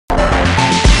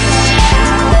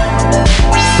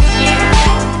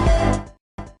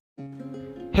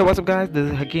Hey, what's up guys,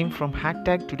 this is Hakim from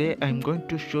Hakk. Today I'm going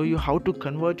to show you how to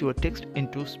convert your text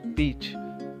into speech.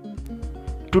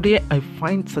 Today I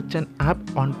find such an app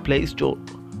on Play Store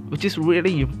which is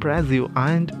really impressive,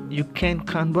 and you can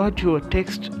convert your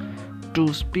text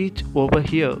to speech over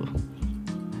here.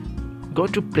 Go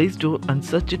to Play Store and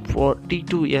search it for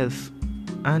T2S,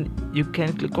 and you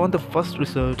can click on the first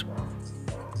result,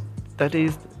 that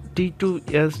is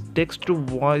T2S Text to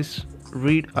Voice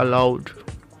Read Aloud.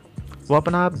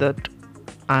 Open up that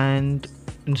and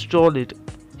install it.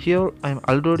 Here I'm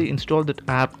already installed that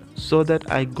app, so that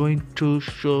I'm going to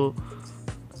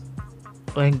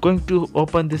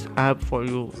open this app for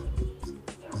you.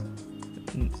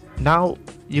 Now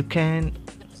you can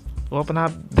open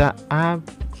up the app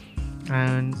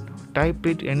and type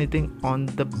it anything on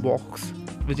the box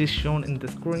which is shown in the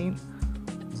screen.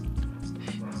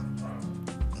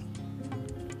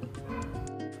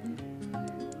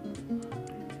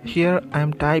 Here I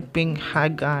am typing "Hi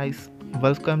guys,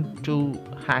 welcome to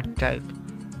Hakk."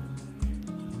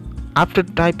 After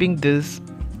typing this,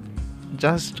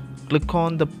 just click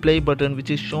on the play button which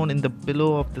is shown in the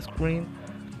below of the screen.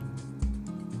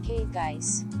 Hey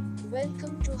guys,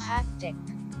 welcome to Hakk.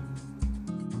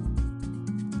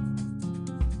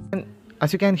 And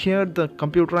as you can hear the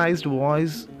computerized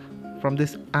voice from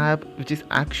this app, which is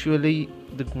actually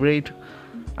the great,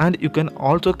 and you can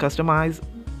also customize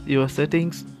your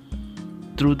settings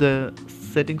through the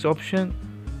settings option.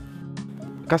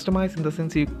 Customize in the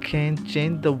sense you can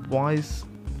change the voice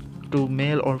to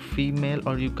male or female,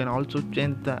 or you can also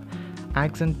change the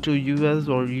accent to US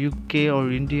or UK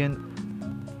or Indian.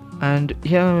 And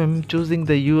here I'm choosing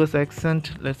the US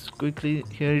accent. Let's quickly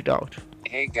hear it out.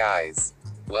 Hey guys,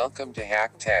 welcome to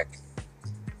Hakk.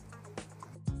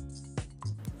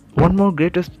 One more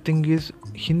greatest thing is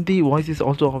Hindi voice is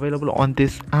also available on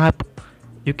this app.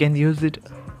 You can use it,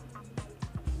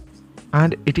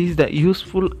 and it is the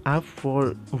useful app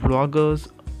for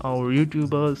vloggers or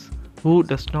YouTubers who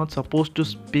does not supposed to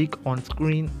speak on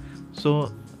screen,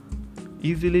 so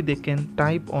easily they can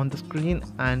type on the screen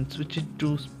and switch it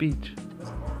to speech.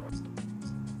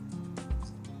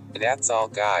 That's all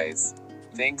guys.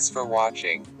 Thanks for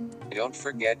watching. Don't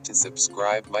forget to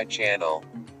subscribe my channel.